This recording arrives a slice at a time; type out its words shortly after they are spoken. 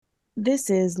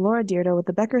This is Laura Dyrda with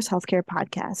the Becker's Healthcare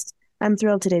Podcast. I'm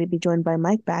thrilled today to be joined by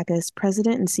Mike Backus,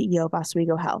 President and CEO of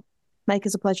Oswego Health. Mike,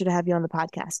 it's a pleasure to have you on the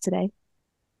podcast today.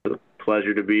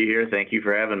 Pleasure to be here. Thank you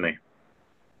for having me.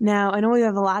 Now, I know we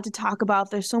have a lot to talk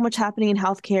about. There's so much happening in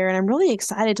healthcare, and I'm really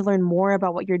excited to learn more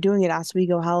about what you're doing at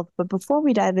Oswego Health. But before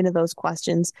we dive into those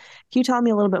questions, can you tell me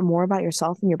a little bit more about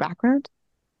yourself and your background?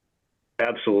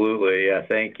 Absolutely. Yeah,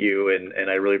 thank you. And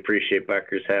I really appreciate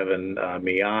Becker's having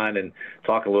me on and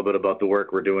talk a little bit about the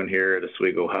work we're doing here at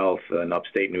Oswego Health in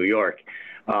upstate New York.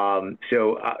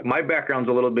 My background's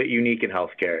a little bit unique in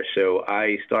healthcare. So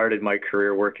I started my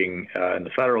career working in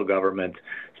the federal government,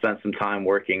 spent some time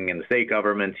working in the state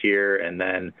government here, and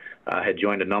then had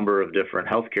joined a number of different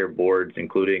healthcare boards,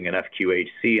 including an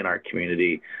FQHC in our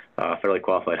community, Federally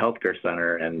Qualified Healthcare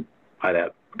Center, and by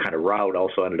that kind of route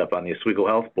also ended up on the Oswego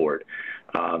Health Board.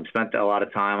 Spent a lot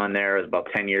of time on there. It was about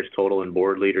 10 years total in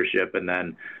board leadership, and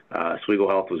then Oswego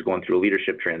Health was going through a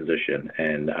leadership transition,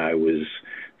 and I was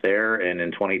there. And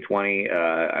in 2020,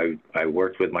 I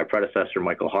worked with my predecessor,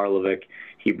 Michael Harlovic.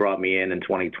 He brought me in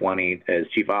 2020 as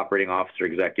Chief Operating Officer,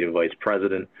 Executive Vice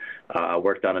President.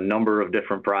 Worked on a number of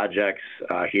different projects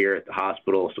here at the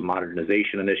hospital, some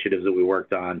modernization initiatives that we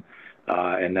worked on.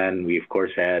 And then we, of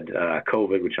course, had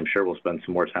COVID, which I'm sure we'll spend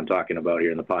some more time talking about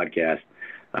here in the podcast,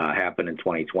 happen in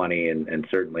 2020. And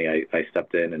certainly I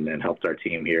stepped in and helped our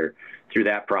team here through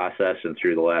that process and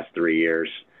through the last 3 years.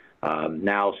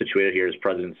 Now situated here as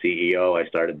President and CEO, I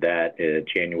started that in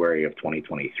January of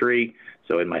 2023.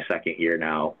 So in my second year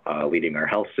now, leading our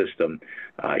health system.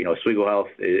 Oswego Health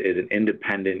is an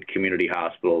independent community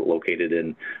hospital located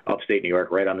in upstate New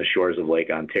York, right on the shores of Lake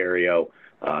Ontario.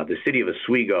 The city of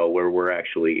Oswego, where we're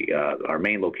actually, our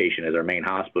main location is our main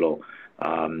hospital,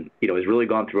 has really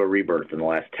gone through a rebirth in the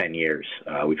last 10 years.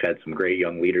 We've had some great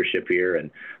young leadership here,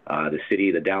 and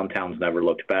the downtown's never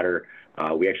looked better.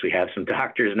 We actually have some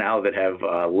doctors now that have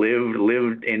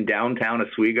lived in downtown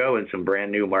Oswego in some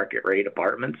brand new market rate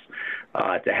apartments.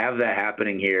 To have that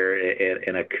happening here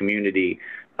in a community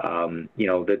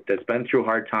that's been through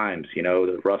hard times,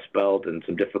 the Rust Belt and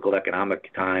some difficult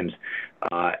economic times,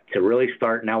 to really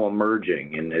start now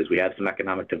emerging. And as we have some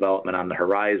economic development on the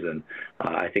horizon,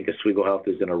 I think Oswego Health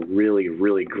is in a really,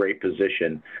 really great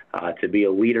position to be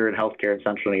a leader in healthcare in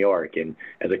Central New York. And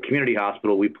as a community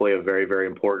hospital, we play a very, very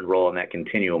important role in that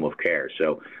continuum of care.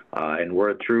 So, and we're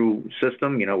a true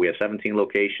system. We have 17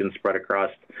 locations spread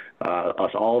across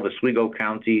all of Oswego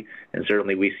County, and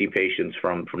certainly we see patients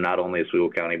from not only Oswego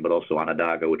County, but also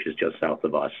Onondaga, which is just south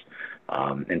of us,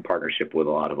 in partnership with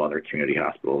a lot of other community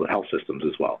hospital health systems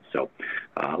as well. So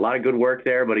a lot of good work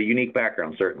there, but a unique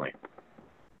background, certainly.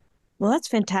 Well, that's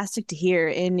fantastic to hear.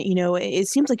 And, it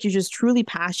seems like you're just truly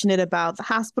passionate about the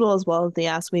hospital as well as the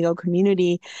Oswego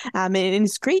community. And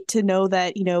it's great to know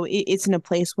that, it's in a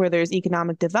place where there's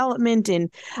economic development and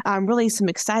really some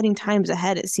exciting times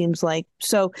ahead, it seems like.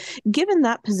 So given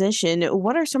that position,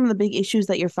 what are some of the big issues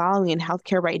that you're following in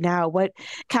healthcare right now? What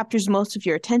captures most of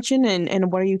your attention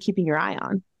and what are you keeping your eye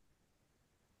on?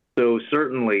 So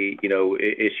certainly,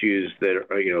 issues that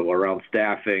are, around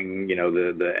staffing,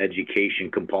 the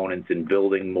education components and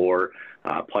building more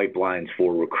pipelines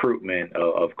for recruitment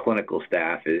of clinical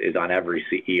staff is on every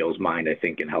CEO's mind, I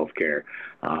think, in healthcare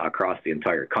across the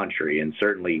entire country. And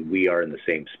certainly we are in the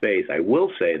same space. I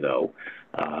will say, though,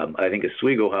 I think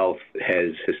Oswego Health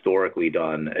has historically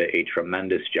done a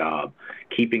tremendous job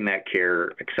keeping that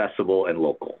care accessible and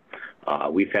local.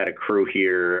 We've had a crew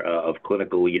here of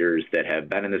clinical leaders that have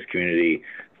been in this community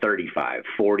 35,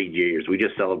 40 years. We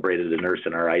just celebrated a nurse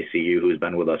in our ICU who's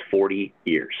been with us 40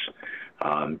 years.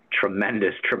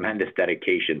 Tremendous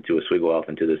dedication to Oswego Health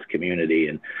and to this community.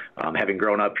 And having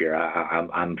grown up here,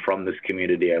 I'm from this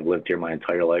community. I've lived here my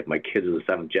entire life. My kids are the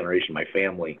seventh generation, my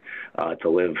family, to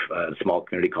live in a small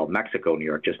community called Mexico, New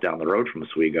York, just down the road from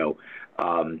Oswego.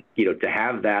 To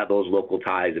have those local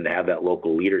ties and to have that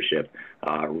local leadership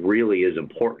really is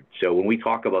important. So when we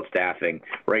talk about staffing,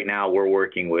 right now we're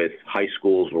working with high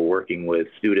schools, we're working with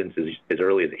students as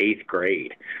early as 8th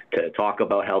grade to talk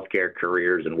about healthcare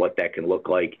careers and what that can look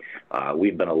like.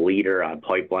 We've been a leader on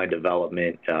pipeline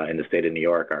development in the state of New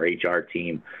York. Our HR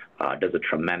team does a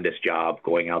tremendous job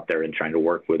going out there and trying to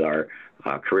work with our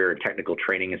career and technical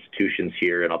training institutions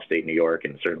here in upstate New York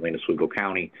and certainly in Oswego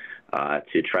County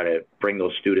to try to bring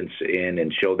those students in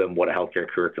and show them what a healthcare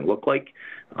career can look like,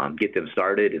 get them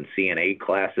started in CNA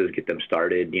classes, get them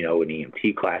started, in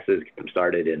EMT classes, get them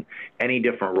started in any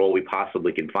different role we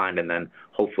possibly can find, and then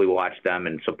hopefully watch them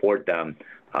and support them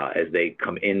as they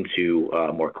come into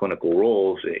more clinical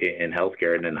roles in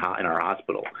healthcare and in our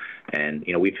hospital. And,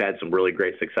 we've had some really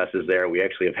great successes there. We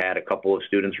actually have had a couple of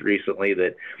students recently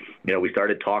that, we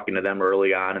started talking to them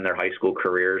early on in their high school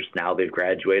careers. Now they've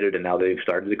graduated and now they've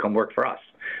started to come work for us.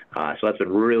 So that's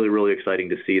been really, really exciting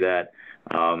to see that.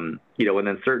 And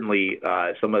then certainly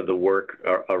some of the work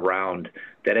around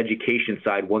that education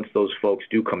side once those folks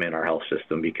do come in our health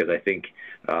system, because I think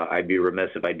I'd be remiss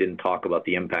if I didn't talk about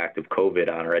the impact of COVID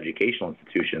on our educational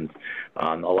institutions.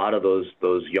 A lot of those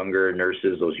younger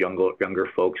nurses, those younger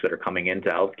folks that are coming into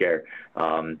healthcare,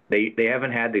 they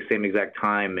haven't had the same exact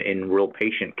time in real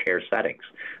patient care settings.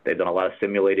 They've done a lot of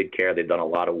simulated care. They've done a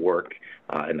lot of work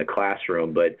in the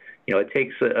classroom, but it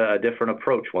takes a different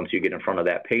approach once you get in front of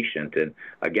that patient. And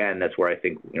again, that's where I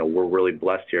think, we're really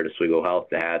blessed here at Oswego Health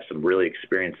to have some really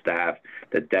experienced staff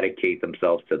that dedicate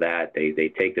themselves to that.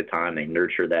 They take the time, they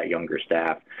nurture that younger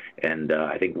staff. And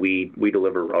I think we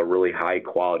deliver a really high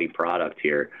quality product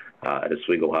here at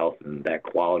Oswego Health, and that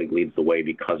quality leads the way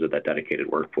because of that dedicated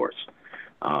workforce.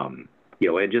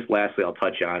 And just lastly, I'll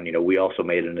touch on, we also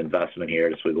made an investment here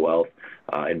at Oswego Health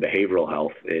in behavioral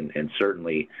health, and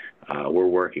certainly we're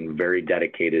working very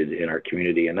dedicated in our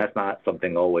community, and that's not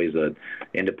something always an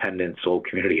independent sole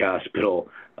community hospital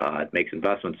makes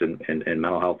investments in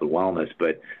mental health and wellness,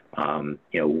 but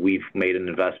we've made an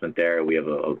investment there. We have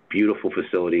a beautiful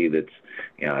facility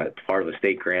that's part of a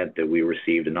state grant that we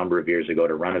received a number of years ago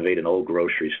to renovate an old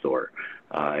grocery store.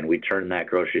 And we turned that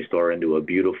grocery store into a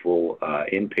beautiful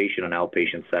inpatient and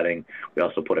outpatient setting. We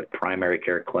also put a primary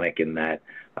care clinic in that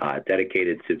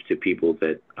dedicated to people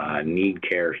that need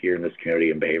care here in this community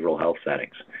in behavioral health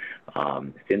settings.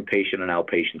 It's inpatient and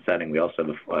outpatient setting. We also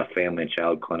have a family and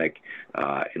child clinic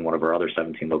in one of our other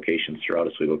 17 locations throughout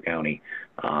Oswego County.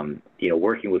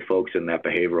 Working with folks in that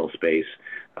behavioral space,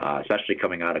 especially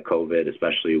coming out of COVID,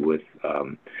 especially with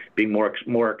being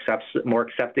more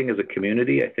accepting as a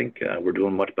community. I think we're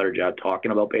doing a much better job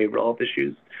talking about behavioral health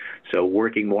issues. So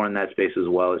working more in that space as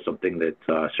well is something that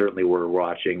certainly we're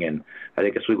watching, and I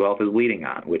think Oswego Health is leading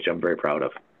on, which I'm very proud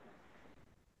of.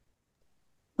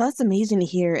 Well, that's amazing to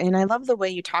hear. And I love the way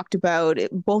you talked about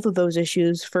both of those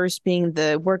issues. First being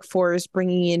the workforce,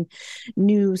 bringing in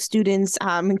new students,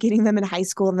 getting them in high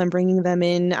school and then bringing them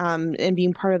in and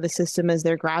being part of the system as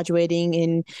they're graduating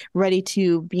and ready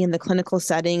to be in the clinical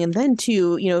setting. And then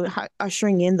too,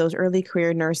 ushering in those early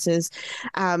career nurses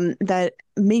that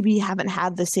maybe haven't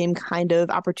had the same kind of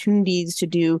opportunities to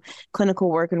do clinical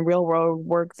work and real world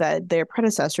work that their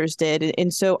predecessors did.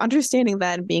 And so understanding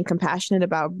that and being compassionate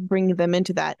about bringing them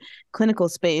into that clinical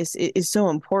space is so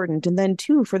important. And then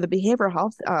too, for the behavioral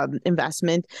health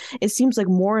investment, it seems like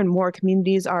more and more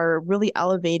communities are really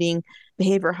elevating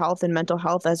behavioral health and mental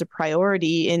health as a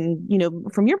priority. And,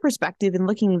 from your perspective and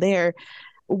looking there,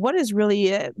 what has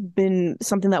really been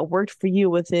something that worked for you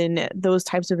within those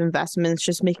types of investments,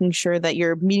 just making sure that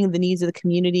you're meeting the needs of the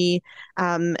community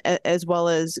as well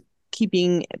as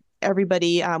keeping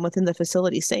everybody within the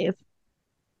facility safe?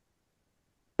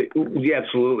 Yeah,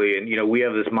 absolutely. And, we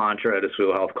have this mantra at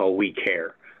Oswego Health called "We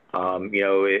Care."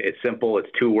 It's simple. It's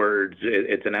two words.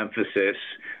 It's an emphasis.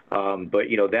 But,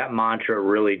 that mantra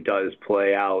really does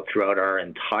play out throughout our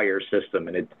entire system.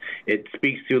 And it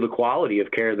speaks to the quality of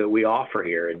care that we offer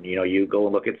here. And, you go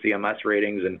and look at CMS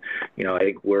ratings, and, I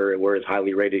think we're as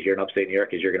highly rated here in upstate New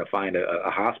York as you're going to find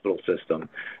a hospital system.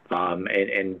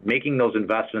 And making those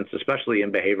investments, especially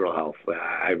in behavioral health,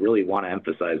 I really want to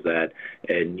emphasize that.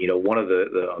 And, one of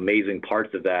the amazing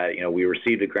parts of that, we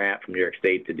received a grant from New York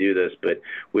State to do this, but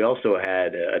we also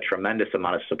had a tremendous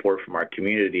amount of support from our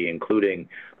community, including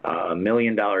 $1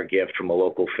 million gift from a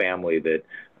local family that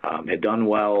had done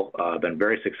well, been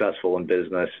very successful in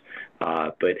business,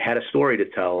 but had a story to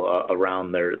tell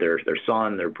around their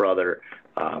son, their brother,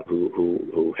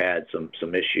 who had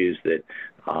some issues that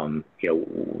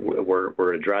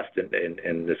were addressed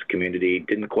in this community,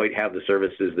 didn't quite have the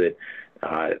services that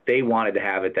they wanted to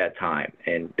have at that time.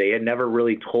 And they had never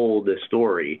really told the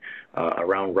story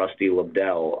around Rusty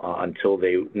Lebdell until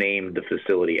they named the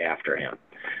facility after him.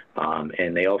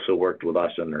 And they also worked with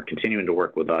us, and are continuing to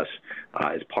work with us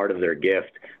as part of their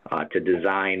gift to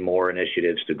design more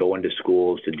initiatives, to go into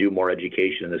schools, to do more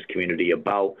education in this community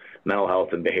about mental health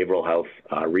and behavioral health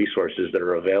resources that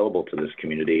are available to this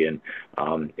community. And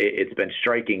it's been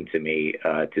striking to me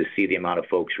to see the amount of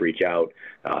folks reach out,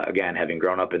 again, having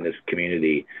grown up in this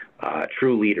community,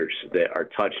 true leaders that are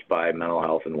touched by mental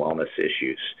health and wellness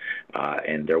issues.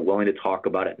 And they're willing to talk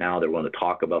about it now. They're willing to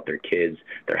talk about their kids.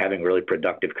 They're having really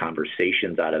productive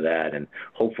conversations out of that. And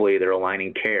hopefully they're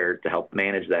aligning care to help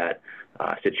manage that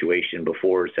situation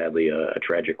before, sadly, a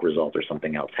tragic result or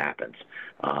something else happens.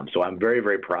 So I'm very,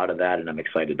 very proud of that, and I'm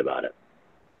excited about it.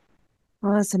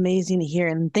 Well, that's amazing to hear.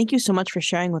 And thank you so much for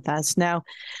sharing with us. Now,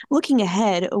 looking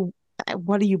ahead,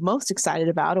 what are you most excited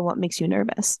about and what makes you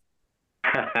nervous?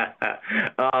 That's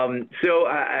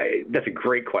a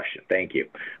great question. Thank you.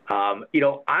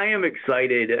 I am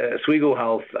excited. Oswego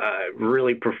Health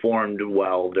really performed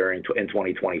well in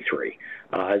 2023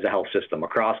 as a health system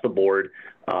across the board.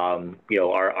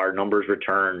 Our numbers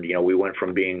returned. We went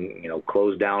from being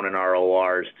closed down in our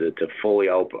ORs to fully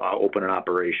open and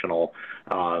operational.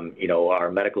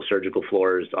 Our medical surgical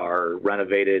floors are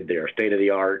renovated. They are state of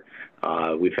the art.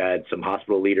 We've had some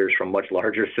hospital leaders from much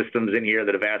larger systems in here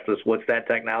that have asked us, what's that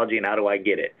technology and how do I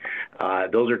get it?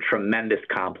 Those are tremendous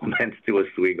compliments to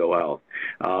Oswego Health.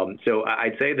 So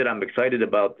I'd say that I'm excited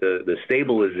about the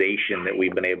stabilization that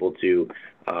we've been able to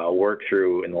work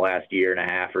through in the last year and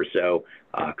a half or so,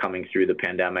 coming through the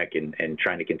pandemic and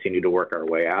trying to continue to work our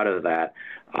way out of that.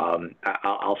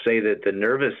 I'll say that the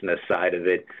nervousness side of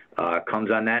it comes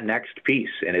on that next piece,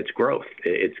 and it's growth.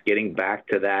 It's getting back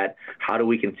to that. How do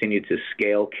we continue to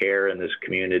scale care in this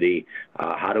community?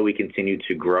 How do we continue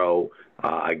to grow?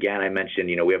 Again, I mentioned,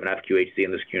 we have an FQHC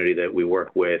in this community that we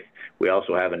work with. We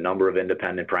also have a number of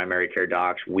independent primary care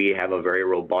docs. We have a very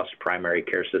robust primary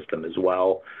care system as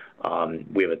well.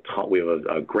 We have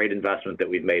a great investment that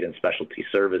we've made in specialty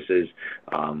services.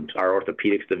 Our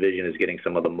orthopedics division is getting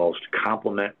some of the most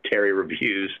complimentary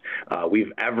reviews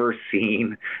we've ever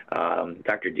seen.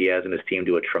 Dr. Diaz and his team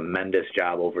do a tremendous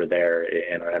job over there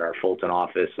in our Fulton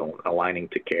office, aligning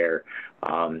to care.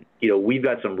 We've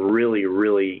got some really,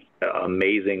 really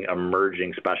amazing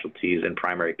emerging specialties in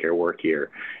primary care work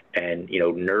here, and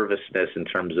nervousness in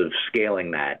terms of scaling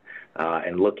that.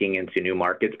 And looking into new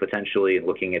markets potentially, and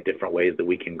looking at different ways that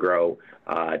we can grow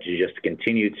to just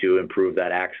continue to improve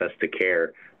that access to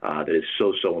care that is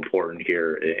so important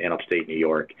here in upstate New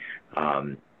York.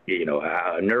 I'm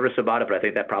nervous about it, but I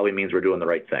think that probably means we're doing the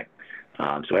right thing.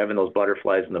 So having those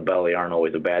butterflies in the belly aren't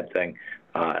always a bad thing.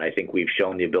 And I think we've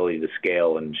shown the ability to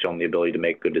scale and shown the ability to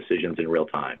make good decisions in real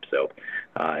time. So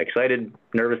excited,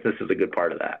 nervousness is a good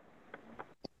part of that.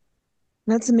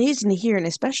 That's amazing to hear, and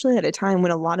especially at a time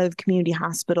when a lot of community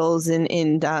hospitals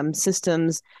and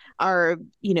systems are,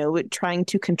 trying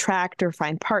to contract or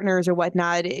find partners or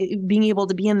whatnot. Being able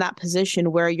to be in that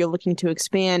position where you're looking to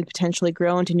expand, potentially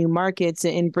grow into new markets,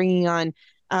 and bringing on,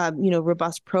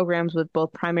 robust programs with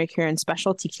both primary care and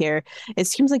specialty care. It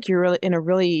seems like you're really in a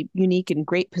really unique and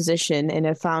great position, and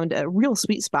have found a real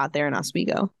sweet spot there in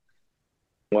Oswego.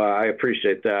 Well, I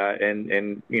appreciate that,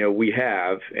 and we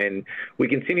have, and we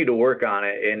continue to work on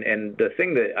it. And the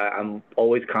thing that I'm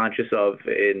always conscious of,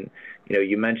 and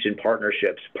you mentioned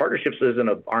partnerships. Partnerships isn't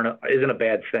a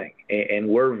bad thing, and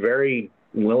we're very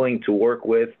willing to work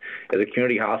with. As a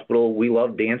community hospital, we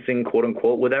love dancing, quote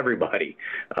unquote, with everybody.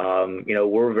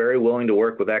 We're very willing to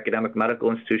work with academic medical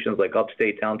institutions like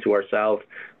upstate down to our south.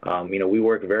 We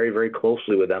work very, very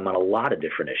closely with them on a lot of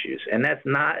different issues. And that's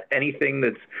not anything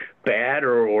that's bad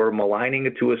or maligning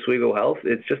to Oswego Health.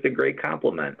 It's just a great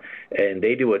compliment. And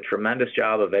they do a tremendous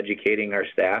job of educating our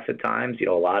staff at times.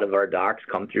 A lot of our docs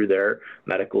come through their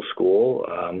medical school.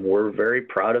 We're very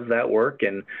proud of that work.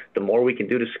 And the more we can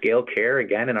do to scale care,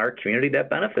 again, in our community,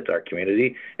 that benefits our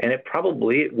community. And it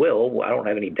will, I don't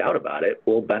have any doubt about it,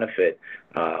 will benefit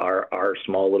our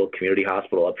small little community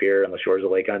hospital up here on the shores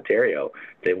of Lake Ontario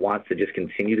that wants to just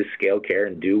continue to scale care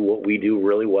and do what we do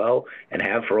really well and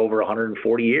have for over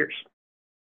 140 years.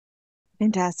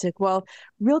 Fantastic. Well,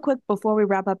 real quick before we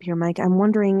wrap up here, Mike, I'm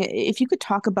wondering if you could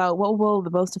talk about what will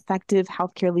the most effective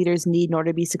healthcare leaders need in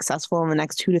order to be successful in the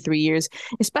next 2 to 3 years,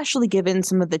 especially given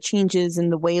some of the changes in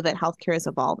the way that healthcare is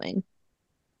evolving.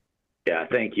 Yeah,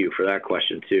 thank you for that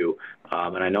question, too.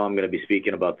 And I know I'm going to be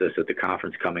speaking about this at the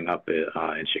conference coming up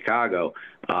in Chicago.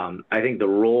 I think the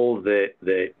role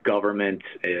that government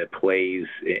plays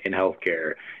in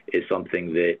healthcare is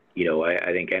something that,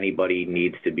 I think anybody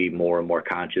needs to be more and more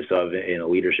conscious of in a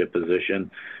leadership position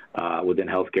within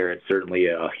healthcare. It's certainly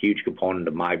a huge component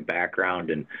of my background.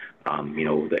 And,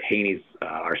 the Haney's,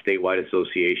 our statewide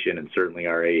association, and certainly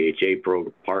our AHA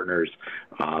partners,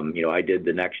 I did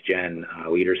the Next Gen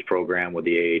Leaders Program with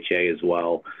the AHA as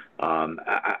well.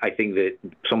 I think that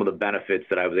some of the benefits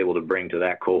that I was able to bring to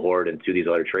that cohort and to these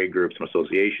other trade groups and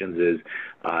associations is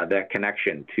that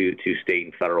connection to state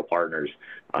and federal partners,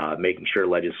 making sure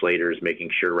legislators,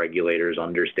 making sure regulators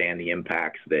understand the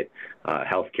impacts that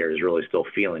healthcare is really still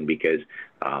feeling, because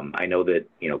I know that,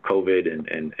 COVID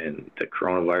and the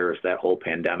coronavirus, that whole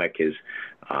pandemic has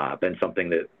been something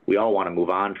that we all want to move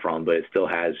on from, but it still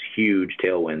has huge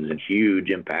tailwinds and huge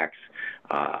impacts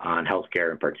on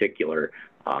healthcare in particular.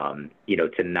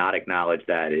 To not acknowledge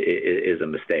that is a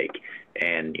mistake.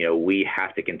 And, we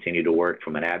have to continue to work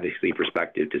from an advocacy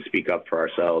perspective to speak up for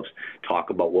ourselves, talk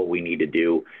about what we need to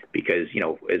do, because,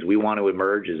 as we want to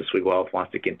emerge, as Oswego Health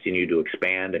wants to continue to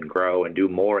expand and grow and do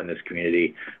more in this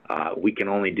community, we can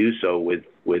only do so with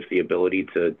the ability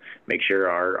to make sure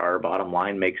our bottom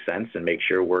line makes sense and make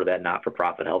sure we're that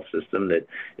not-for-profit health system that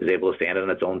is able to stand on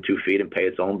its own 2 feet and pay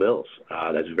its own bills.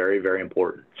 That's very, very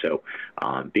important. So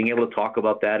being able to talk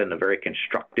about that in a very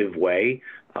constructive way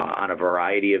on a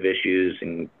variety of issues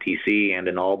in DC and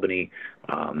in Albany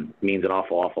means an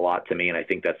awful lot to me, and I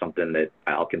think that's something that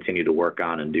I'll continue to work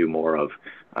on and do more of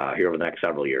here over the next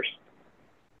several years.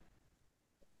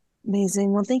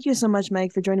 Amazing. Well, thank you so much,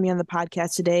 Mike, for joining me on the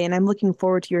podcast today. And I'm looking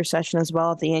forward to your session as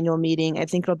well at the annual meeting. I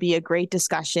think it'll be a great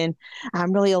discussion.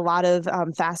 Really a lot of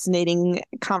fascinating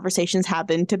conversations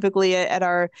happen typically at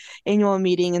our annual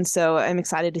meeting. And so I'm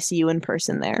excited to see you in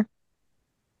person there.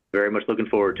 Very much looking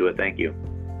forward to it. Thank you.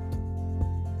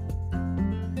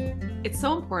 It's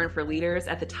so important for leaders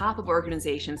at the top of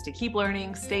organizations to keep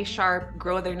learning, stay sharp,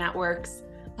 grow their networks.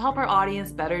 To help our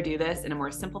audience better do this in a more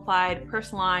simplified,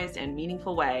 personalized, and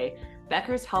meaningful way,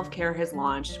 Becker's Healthcare has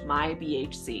launched My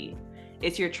BHC.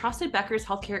 It's your trusted Becker's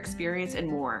healthcare experience and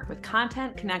more, with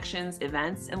content, connections,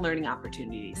 events, and learning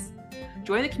opportunities.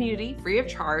 Join the community free of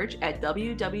charge at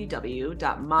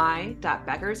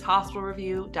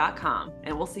www.my.beckershospitalreview.com,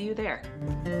 and we'll see you there.